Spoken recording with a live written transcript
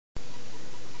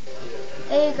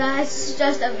Hey guys, this is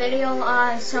just a video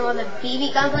on some of the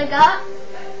BB guns I got,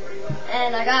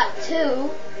 and I got two,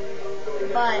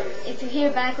 but if you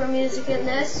hear background music in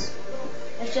this,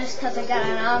 it's just because I got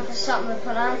it on for something to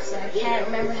put on because I can't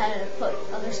remember how to put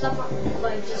other stuff on,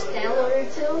 like just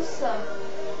downloaded too, so,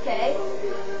 okay.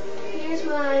 Here's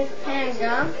my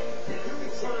handgun.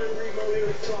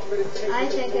 I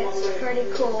think it's pretty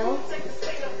cool,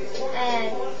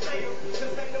 and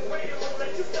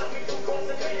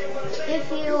if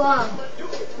you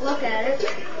look at it,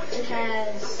 it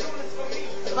has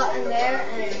a button there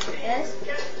and this,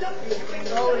 and you can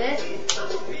load it.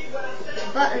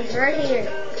 The button's right here.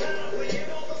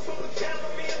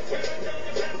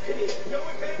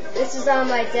 This is on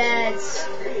my dad's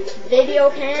video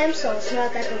cam, so it's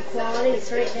not that good quality.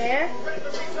 It's right there,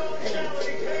 and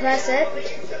you press it.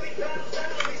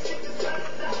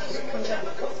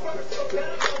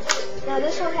 Now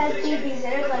this one has BBs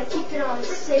in it, but I keep it on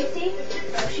safety.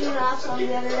 I was shooting off some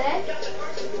the other day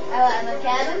at my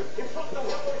cabin.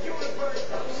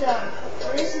 So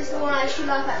this is the one I shoot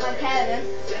off at my cabin.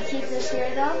 I keep this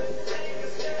here though.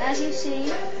 As you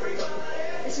see,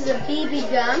 this is a BB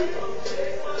gun.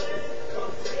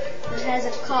 It has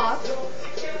a cock.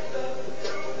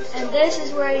 And this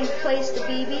is where you place the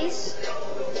BBs.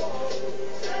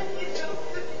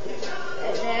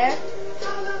 Right there.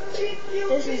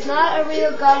 This is not a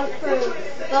real gun for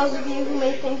those of you who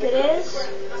may think it is.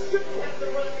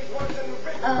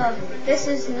 This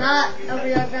is not a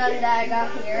real gun that I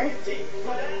got here.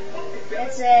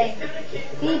 It's a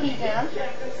BB gun.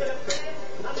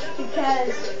 Because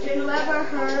if you ever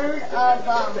heard of,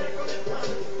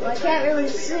 well, I can't really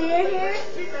see it here,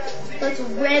 but it's a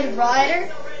Red Ryder.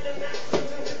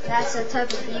 That's a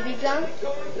type of BB gun.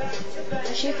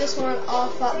 I shoot this one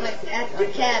off at my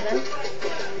cabin,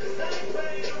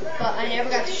 but I never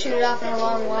got to shoot it off in a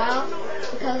long while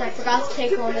because I forgot to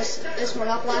take this one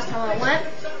up last time I went.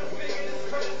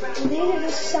 And these are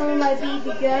just some of my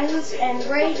BB guns, and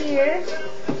right here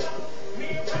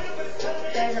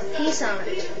there's a piece on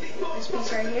it. This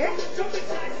piece right here.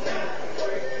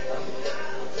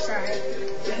 Sorry,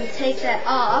 you can take that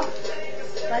off.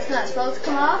 That's not supposed to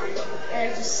come off. And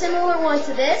there's a similar one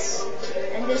to this,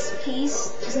 and this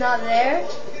piece is not there.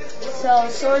 So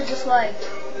it's sort of just like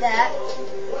that.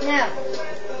 Now,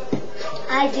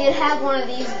 I did have one of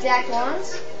these exact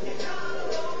ones.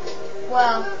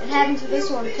 Well, it happened to this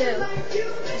one too.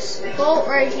 This bolt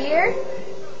right here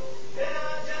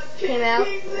came out,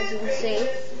 as you can see.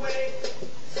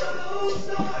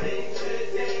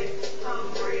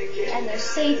 And there's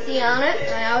safety on it.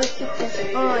 I always keep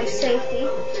this on safety.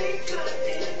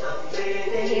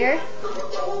 Right here.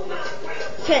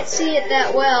 You can't see it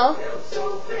that well,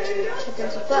 but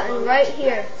there's a button right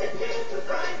here.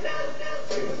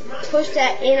 Push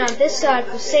that in on this side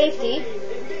for safety.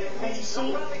 As you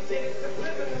see,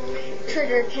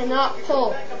 trigger cannot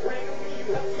pull.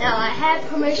 Now I had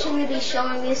permission to be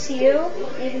showing this to you,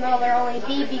 even though they're only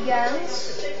BB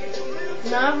guns.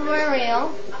 None of them are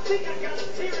real.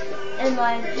 And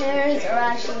my parents are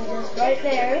actually just right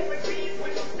there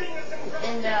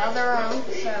in the other room,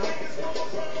 so.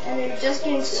 And they're just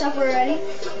getting supper ready.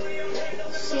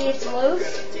 See, it's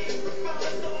loose.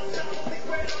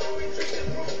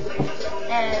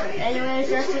 And anyways,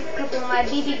 that's a couple of my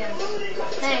BB guns.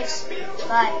 Thanks.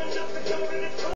 Bye.